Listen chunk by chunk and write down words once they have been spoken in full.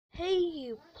Hey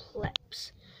you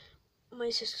plebs, my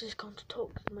sister's gone to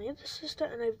talk to my other sister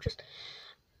and I've just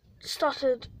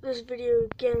started this video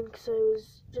again because I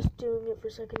was just doing it for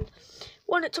a second.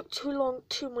 One, it took too long,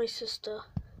 two, my sister,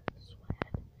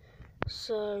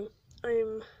 so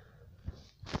I'm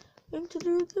going to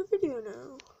do the video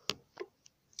now.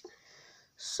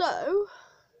 So,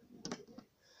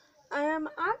 I am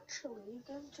actually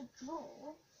going to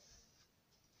draw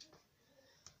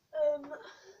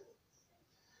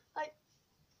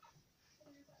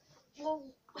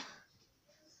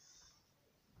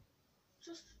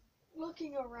just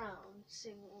looking around,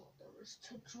 seeing what there was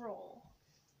to draw.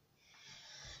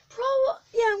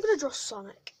 Yeah, I'm gonna draw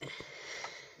Sonic.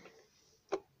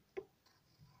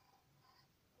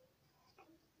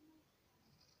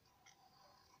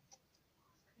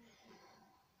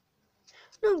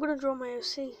 No, I'm gonna draw my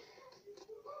OC.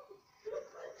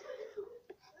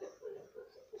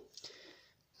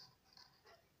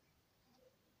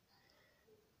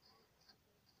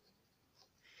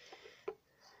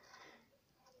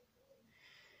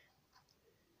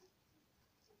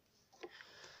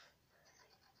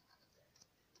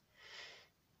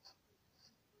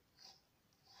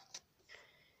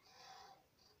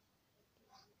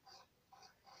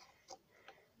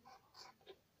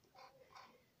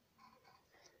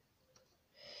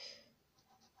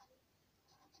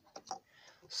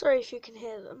 Sorry if you can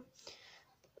hear them.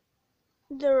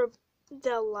 They're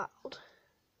loud.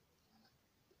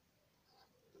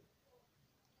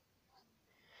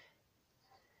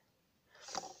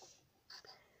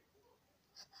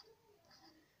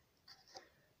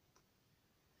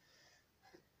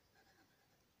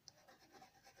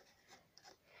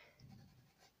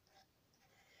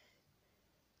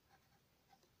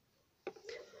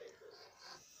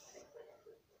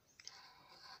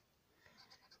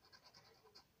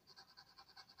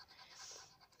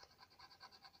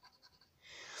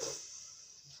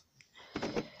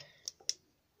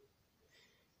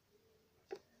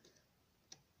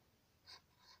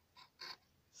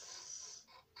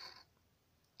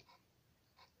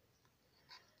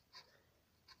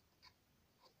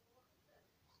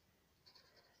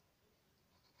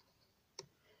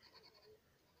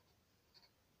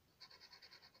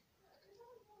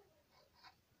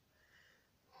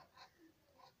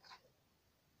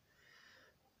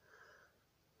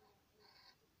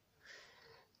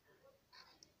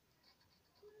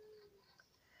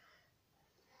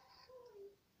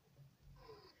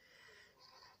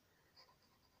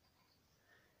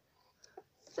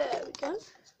 There we go.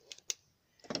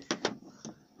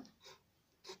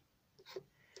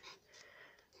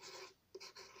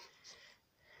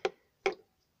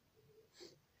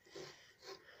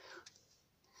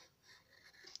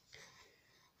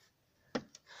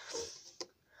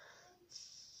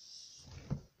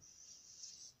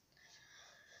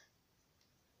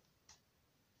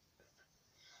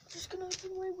 Just gonna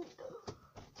open my window.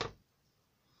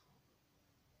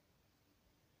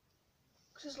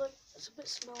 Cause it's a bit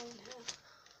small in here.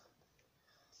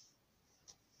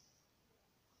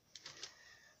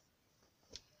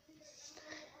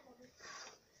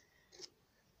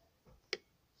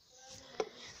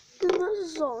 And that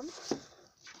is on.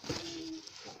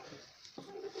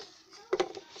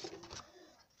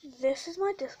 This is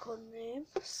my Discord name,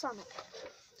 Sonic.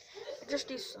 I just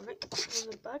do Sonic. On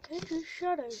the back edge is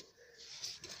Shadow.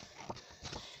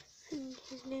 And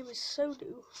his name is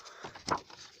Sodu.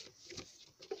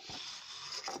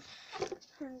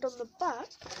 And on the back,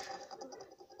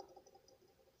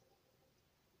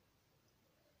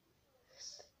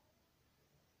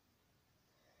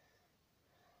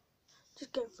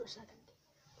 just go for a second.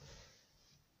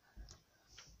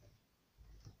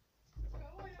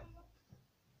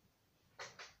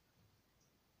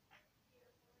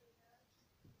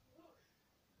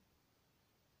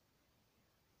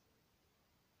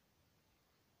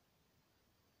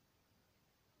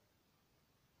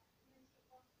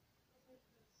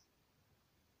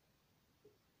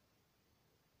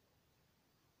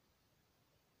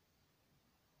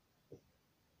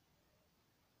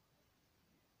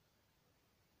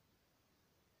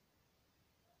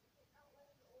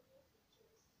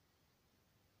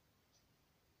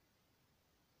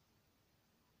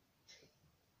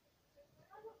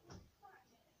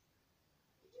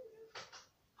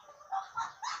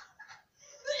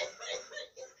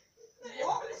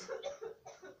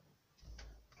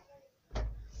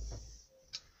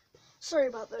 Sorry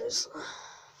about those.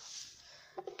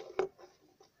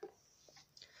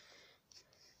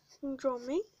 Draw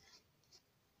me.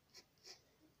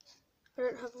 I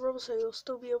don't have a rubber, so you'll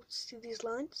still be able to see these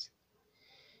lines.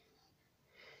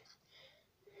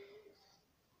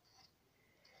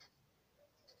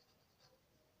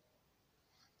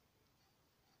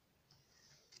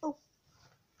 Oh.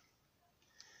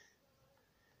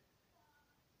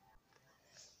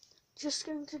 Just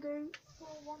going to go for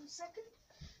 1 second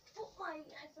to put my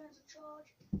headphones on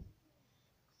charge.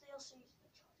 They also use the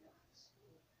charger.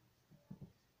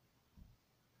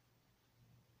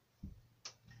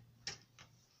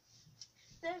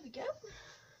 There we go.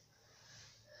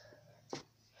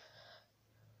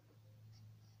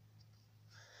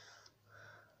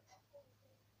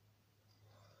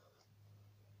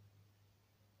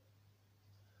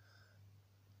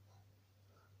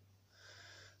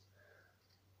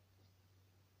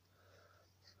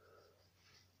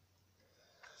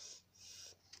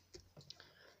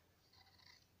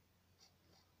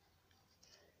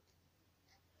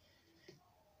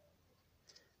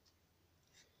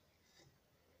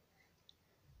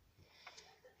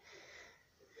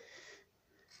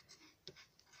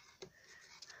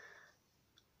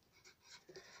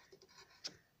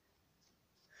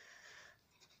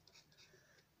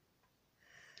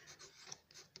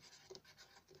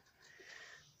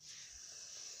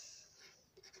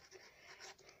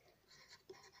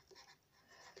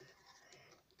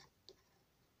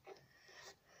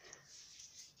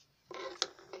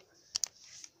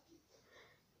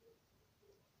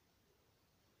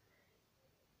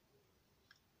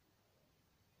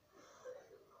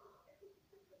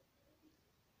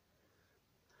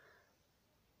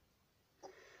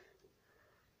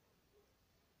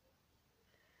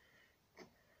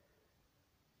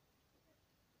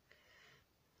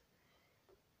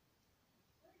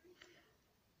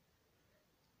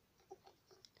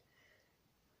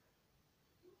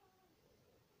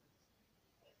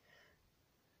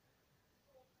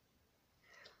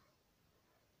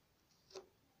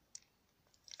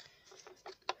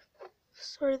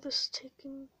 Sorry, this is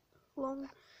taking long.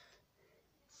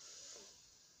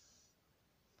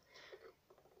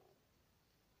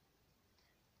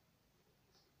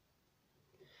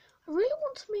 I really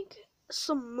want to make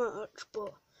some merch,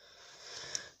 but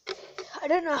I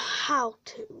don't know how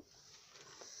to.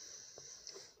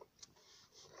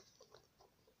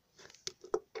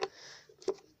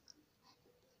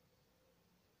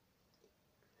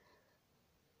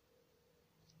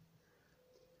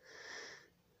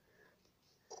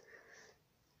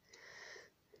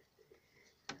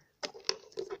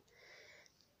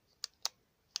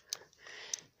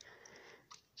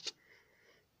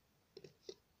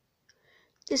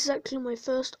 This is actually my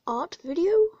first art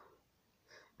video.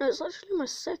 No, it's actually my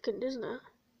second, isn't it?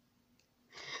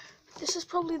 This is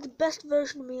probably the best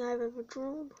version of me I've ever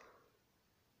drawn.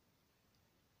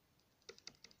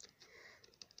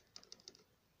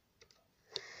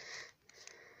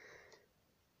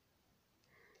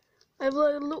 I have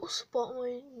like a little spot on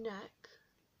my neck.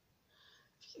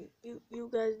 You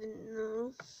guys didn't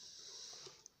know.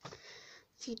 A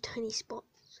few tiny spots.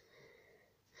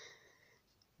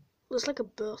 Looks like a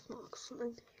birthmark or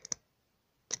something.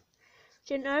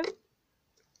 You know,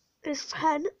 this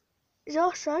pen is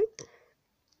also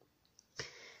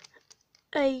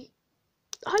a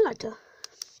highlighter.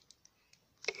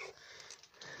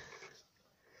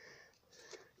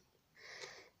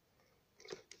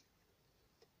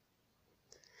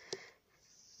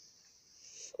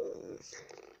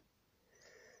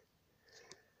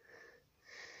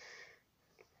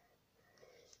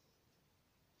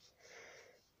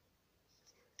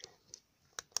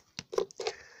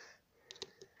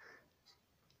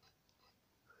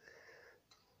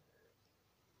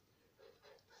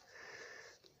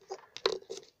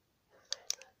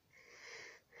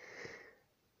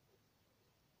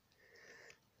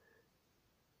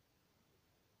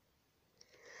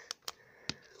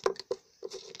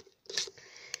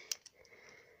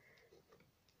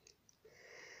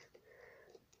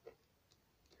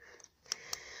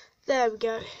 There we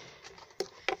go.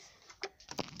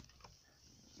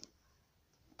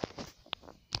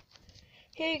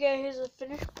 Here you go, here's a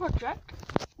finished project.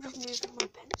 Just moving my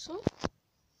pencil.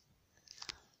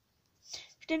 If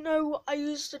you didn't know, I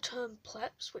use the term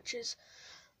plebs, which is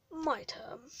my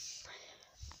term.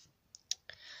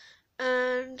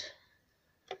 And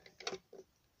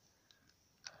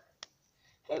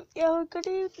hope you have a good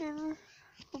evening.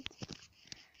 Hope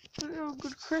you have a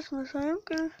good Christmas. I am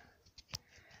gonna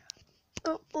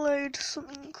upload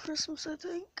something on Christmas, I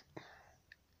think.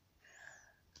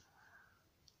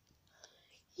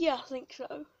 Yeah, I think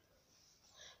so.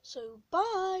 So,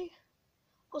 bye.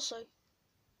 Also,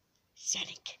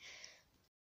 Sonic.